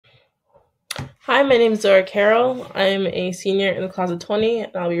Hi, my name is Zora Carroll. I'm a senior in the class of 20,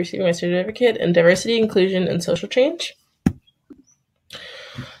 and I'll be receiving my certificate in diversity, inclusion, and social change.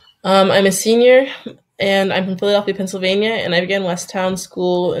 I'm a senior, and I'm from Philadelphia, Pennsylvania, and I began Westtown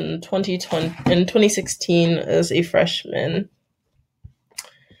School in 2016 as a freshman.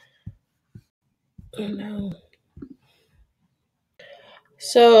 Oh no.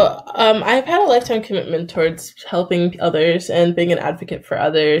 I've had a lifetime commitment towards helping others and being an advocate for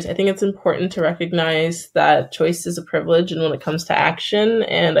others. I think it's important to recognize that choice is a privilege, and when it comes to action,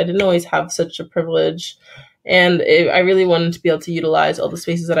 and I didn't always have such a privilege, I really wanted to be able to utilize all the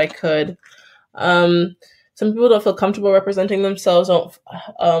spaces that I could. Um, some people don't feel comfortable representing themselves,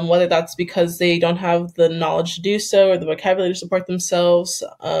 whether that's because they don't have the knowledge to do so or the vocabulary to support themselves.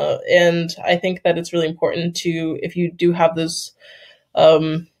 And I think that it's really important to, if you do have those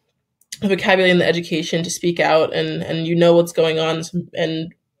um, vocabulary and the education to speak out and you know what's going on,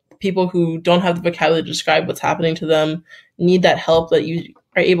 and people who don't have the vocabulary to describe what's happening to them need that help, that you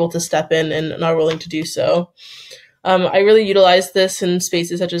are able to step in and are willing to do so. I really utilized this in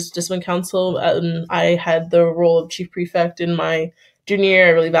spaces such as discipline council. I had the role of chief prefect in my junior year. I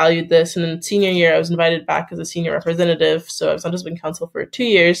really valued this, and in senior year I was invited back as a senior representative, so I was on discipline council for 2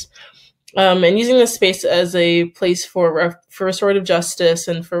 years. And using this space as a place for restorative justice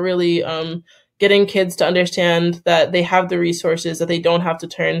and for really getting kids to understand that they have the resources, that they don't have to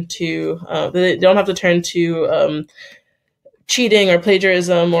turn to cheating or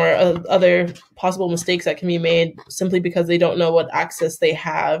plagiarism or other possible mistakes that can be made simply because they don't know what access they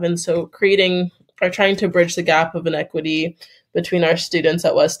have. And so creating or trying to bridge the gap of inequity between our students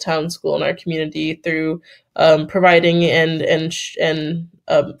at Westtown School and our community through providing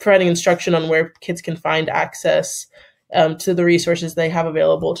providing instruction on where kids can find access to the resources they have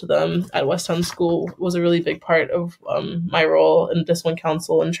available to them at Westtown School was a really big part of my role in Discipline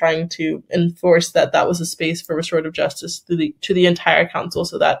Council and trying to enforce that that was a space for restorative justice to the entire council,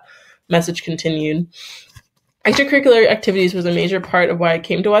 so that message continued. Extracurricular activities was a major part of why I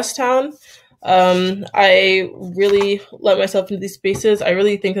came to Westtown. I really let myself into these spaces. I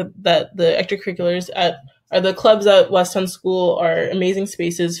really think that the extracurriculars or the clubs at Westtown School are amazing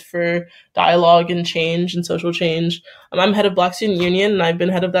spaces for dialogue and change and social change. I'm head of Black Student Union, and I've been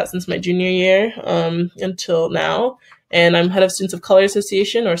head of that since my junior year until now. And I'm head of Students of Color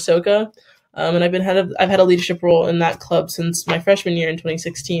Association, or SOCA, and I've had a leadership role in that club since my freshman year in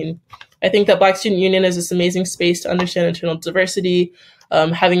 2016. I think that Black Student Union is this amazing space to understand internal diversity,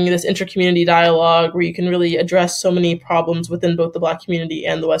 having this inter-community dialogue where you can really address so many problems within both the Black community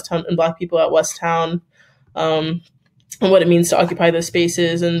and the Westtown and Black people at Westtown, and what it means to occupy those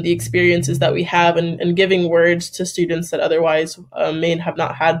spaces and the experiences that we have, and giving words to students that otherwise may have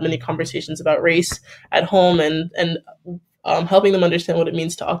not had many conversations about race at home, and helping them understand what it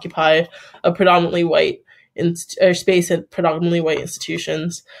means to occupy a predominantly white space at predominantly white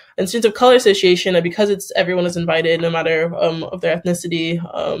institutions. And Students of Color Association, because everyone is invited no matter of their ethnicity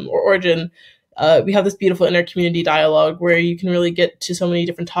or origin, we have this beautiful inter-community dialogue where you can really get to so many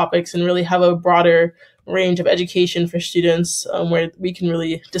different topics and really have a broader range of education for students, where we can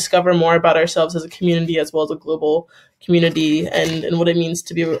really discover more about ourselves as a community as well as a global community, and what it means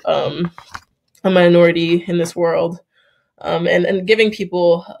to be a minority in this world. And giving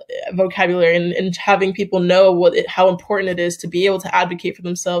people vocabulary and having people know how important it is to be able to advocate for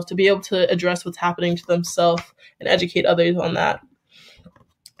themselves, to be able to address what's happening to themselves and educate others on that.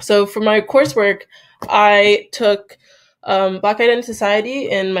 So for my coursework, I took Black Identity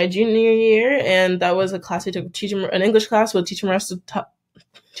Society in my junior year, and that was a class I took, an English class with teacher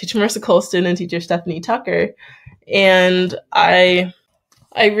Marissa Colston and teacher Stephanie Tucker. And I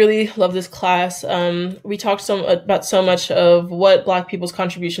really love this class. We talked about so much of what Black people's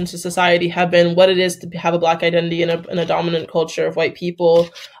contributions to society have been, what it is to have a Black identity in a dominant culture of white people,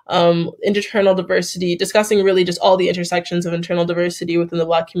 internal diversity, discussing really just all the intersections of internal diversity within the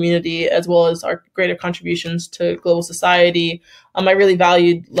Black community, as well as our greater contributions to global society. I really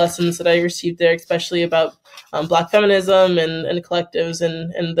valued lessons that I received there, especially about Black feminism and collectives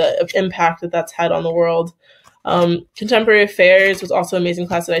and the impact that that's had on the world. Contemporary Affairs was also an amazing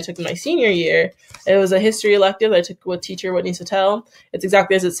class that I took in my senior year. It was a history elective that I took with teacher Whitney Sattel. It's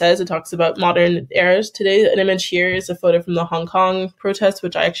exactly as it says. It talks about modern eras today. An image here is a photo from the Hong Kong protest,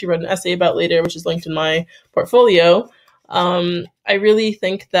 which I actually wrote an essay about later, which is linked in my portfolio. I really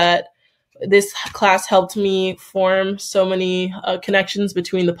think that this class helped me form so many connections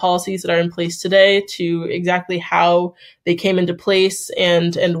between the policies that are in place today to exactly how they came into place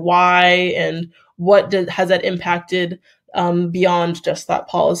and why and what has that impacted beyond just that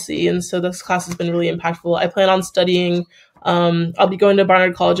policy. And so this class has been really impactful. I plan on studying I'll be going to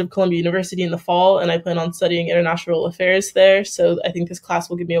Barnard College of Columbia University in the fall, and I plan on studying international affairs there. So I think this class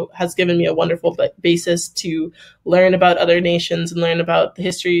has given me a wonderful basis to learn about other nations and learn about the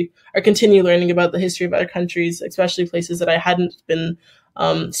history, or continue learning about the history of other countries, especially places that I hadn't been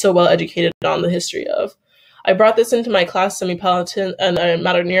so well educated on the history of. I brought this into my class, Semi-Palatine and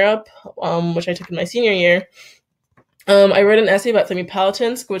Modern Europe, which I took in my senior year. I wrote an essay about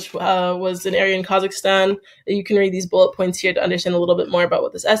Semi-Palatinsk, which was an area in Kazakhstan. You can read these bullet points here to understand a little bit more about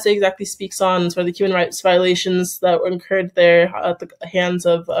what this essay exactly speaks on, and sort of the human rights violations that were incurred there at the hands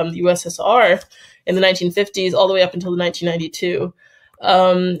of the USSR in the 1950s all the way up until 1992.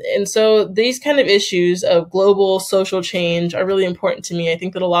 And so these kind of issues of global social change are really important to me. I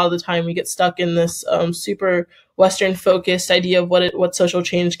think that a lot of the time we get stuck in this super Western focused idea of what social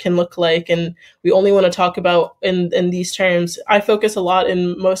change can look like, and we only want to talk about in these terms. I focus a lot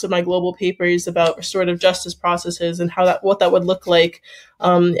in most of my global papers about restorative justice processes and what that would look like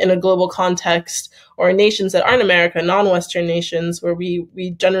in a global context, or in nations that aren't America, non-Western nations, where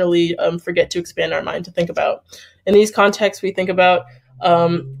we generally forget to expand our mind to think about. In these contexts, we think about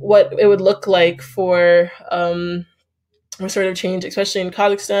what it would look like for restorative change, especially in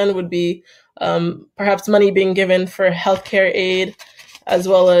Kazakhstan, would be perhaps money being given for healthcare aid, as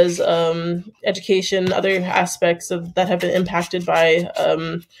well as education, other aspects that have been impacted by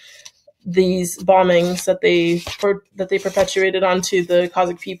these bombings that they perpetuated onto the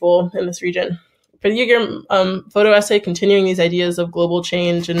Kazakh people in this region. For the Uyghur photo essay, continuing these ideas of global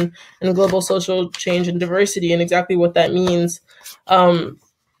change and global social change and diversity and exactly what that means.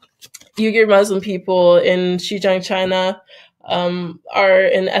 Uyghur Muslim people in Xinjiang, China, are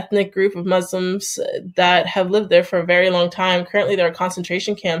an ethnic group of Muslims that have lived there for a very long time. Currently, there are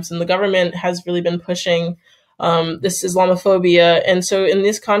concentration camps, and the government has really been pushing this Islamophobia. And so in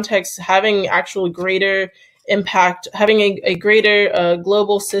this context, having actual greater impact, having a greater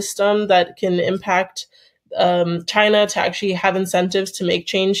global system that can impact China to actually have incentives to make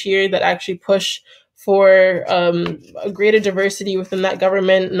change here, that actually push for a greater diversity within that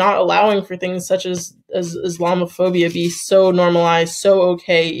government, not allowing for things such as Islamophobia be so normalized, so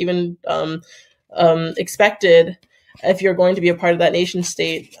okay, even expected if you're going to be a part of that nation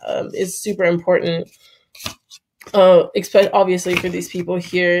state, is super important. Obviously for these people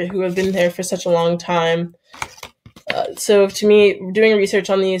here who have been there for such a long time. So to me, doing research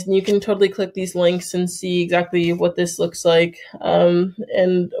on these, and you can totally click these links and see exactly what this looks like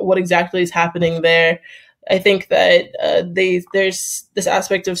and what exactly is happening there. I think that there's this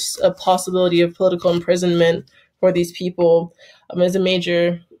aspect of a possibility of political imprisonment for these people as a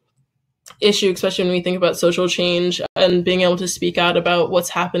major issue, especially when we think about social change and being able to speak out about what's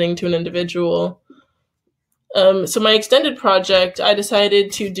happening to an individual. So my extended project, I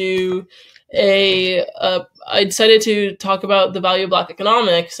decided to talk about the value of Black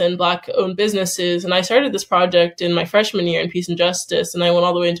economics and Black-owned businesses. And I started this project in my freshman year in Peace and Justice, and I went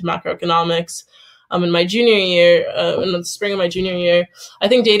all the way into macroeconomics in my junior year, in the spring of my junior year. I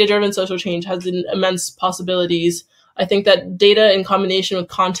think data-driven social change has immense possibilities. I think that data in combination with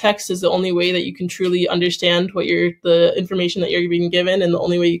context is the only way that you can truly understand the information that you're being given, and the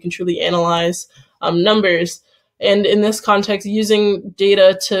only way you can truly analyze numbers. And in this context, using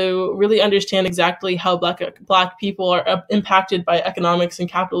data to really understand exactly how Black people are impacted by economics and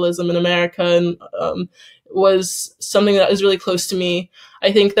capitalism in America, and was something that was really close to me.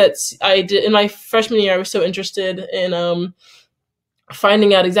 I think that in my freshman year, I was so interested in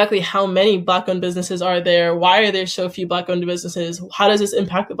finding out exactly how many Black-owned businesses are there. Why are there so few Black-owned businesses? How does this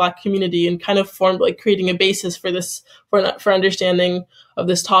impact the Black community? And kind of creating a basis for understanding of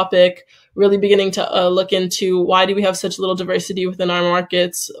this topic. Really beginning to look into why do we have such little diversity within our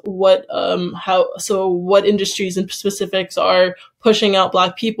markets? What industries in specifics are pushing out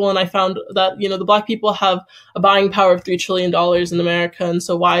Black people? And I found that the Black people have a buying power of $3 trillion in America, and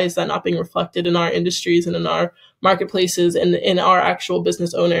so why is that not being reflected in our industries and in our marketplaces and in our actual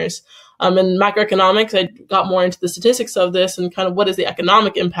business owners? In macroeconomics, I got more into the statistics of this and kind of what is the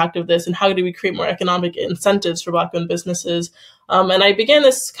economic impact of this and how do we create more economic incentives for Black-owned businesses. And I began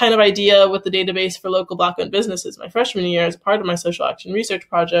this kind of idea with the database for local Black-owned businesses my freshman year as part of my social action research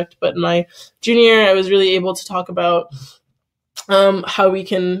project. But in my junior year, I was really able to talk about how we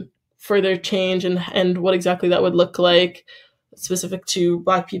can further change and what exactly that would look like specific to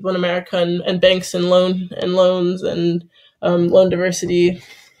Black people in America and banks and loans and loan diversity.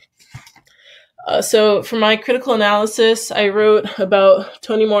 So for my critical analysis, I wrote about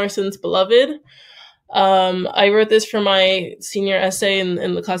Toni Morrison's Beloved. I wrote this for my senior essay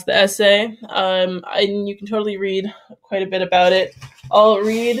in the class, the essay. And you can totally read quite a bit about it. I'll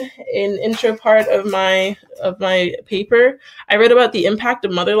read an intro part of my paper. I wrote about the impact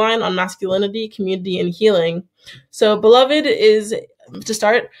of Motherline on masculinity, community, and healing. So, Beloved is, to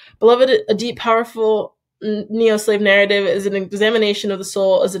start, Beloved, a deep, powerful neo-slave narrative, is an examination of the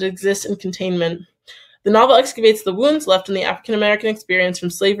soul as it exists in containment. The novel excavates the wounds left in the African-American experience from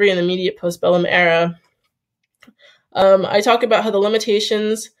slavery and the immediate postbellum era. I talk about how the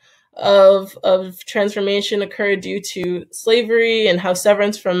limitations of transformation occur due to slavery and how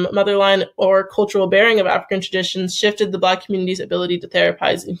severance from motherline or cultural bearing of African traditions shifted the Black community's ability to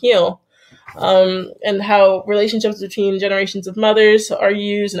therapize and heal. And how relationships between generations of mothers are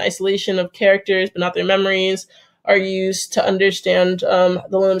used in isolation of characters, but not their memories, are used to understand the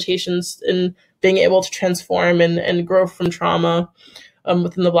limitations in being able to transform and grow from trauma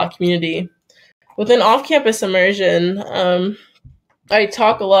within the Black community. Within off-campus immersion, I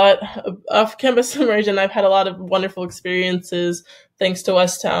talk a lot off-campus immersion. I've had a lot of wonderful experiences thanks to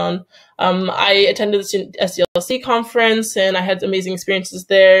Westtown. I attended the SDLC conference, and I had amazing experiences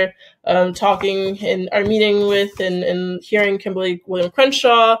there, talking in our meeting with and hearing Kimberly William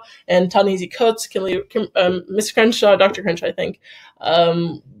Crenshaw and Ta-Nehisi Coates, Miss Crenshaw, Dr. Crenshaw, I think,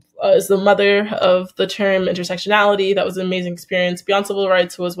 is the mother of the term intersectionality. That was an amazing experience. Beyond Civil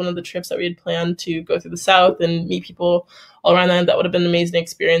Rights was one of the trips that we had planned to go through the South and meet people all around that. That would have been an amazing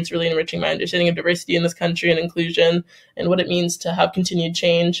experience, really enriching my understanding of diversity in this country and inclusion and what it means to have continued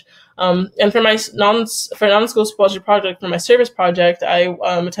change. And for my non-school project for my service project, I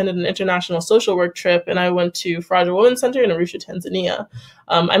attended an international social work trip, and I went to Faraja Women's Center in Arusha, Tanzania.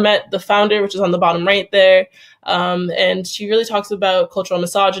 I met the founder, which is on the bottom right there, and she really talks about cultural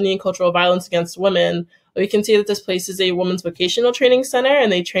misogyny and cultural violence against women. We can see that this place is a women's vocational training center,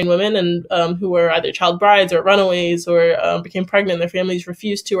 and they train women and who were either child brides or runaways or became pregnant. Their families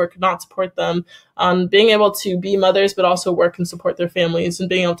refused to or could not support them on being able to be mothers, but also work and support their families and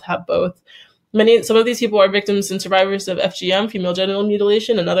being able to have both. Some of these people are victims and survivors of FGM, female genital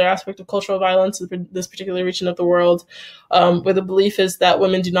mutilation, another aspect of cultural violence in this particular region of the world, where the belief is that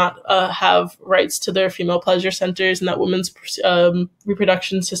women do not have rights to their female pleasure centers and that women's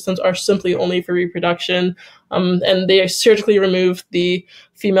reproduction systems are simply only for reproduction. And they surgically removed the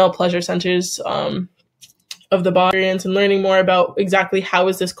female pleasure centers of the body, and learning more about exactly how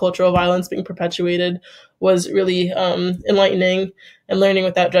is this cultural violence being perpetuated was really enlightening, and learning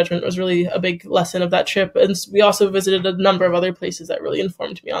without judgment was really a big lesson of that trip. And we also visited a number of other places that really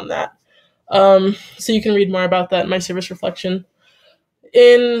informed me on that. So you can read more about that in my service reflection.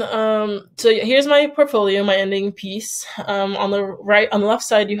 So here's my portfolio, my ending piece. On the left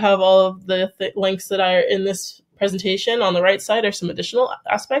side, you have all of the links that are in this presentation. On the right side are some additional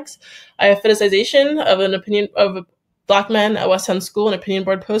aspects. I have fetishization of an opinion of Black men at Westtown School, an opinion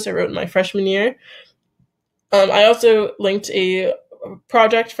board post I wrote in my freshman year. I also linked a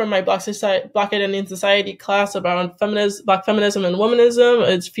project from my Black Identity and Society class about Black feminism and womanism.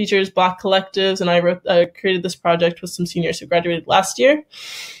 It features Black collectives, and I created this project with some seniors who graduated last year.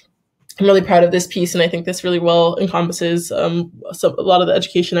 I'm really proud of this piece, and I think this really well encompasses a lot of the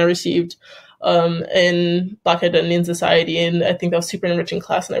education I received in Black Identity and Society, and I think that was super enriching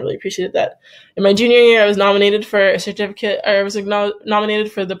class, and I really appreciated that. In my junior year, I was nominated for a certificate. I was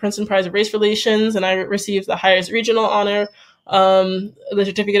nominated for the Princeton Prize of Race Relations, and I received the highest regional honor, the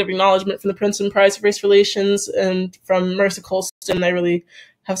certificate of acknowledgement from the Princeton Prize of Race Relations and from Marissa Colston. I really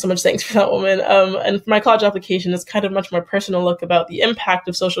have so much thanks for that woman. And for my college application, it's kind of much more personal look about the impact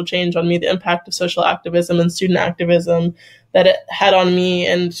of social change on me, the impact of social activism and student activism that it had on me,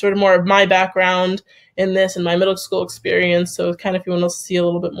 and sort of more of my background in this and my middle school experience. So kind of if you want to see a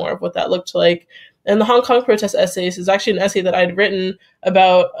little bit more of what that looked like. And the Hong Kong protest essays is actually an essay that I'd written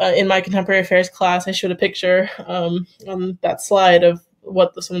about in my contemporary affairs class. I showed a picture on that slide of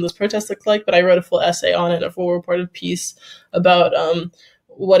what some of those protests looked like, but I wrote a full essay on it, a full reported piece about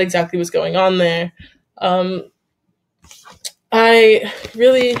what exactly was going on there. I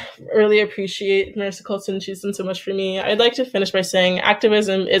really, really appreciate Marissa Colston. She's done so much for me. I'd like to finish by saying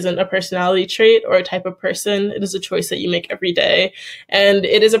activism isn't a personality trait or a type of person. It is a choice that you make every day. And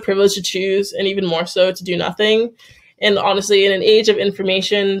it is a privilege to choose, and even more so to do nothing. And honestly, in an age of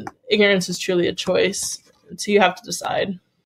information, ignorance is truly a choice. So you have to decide.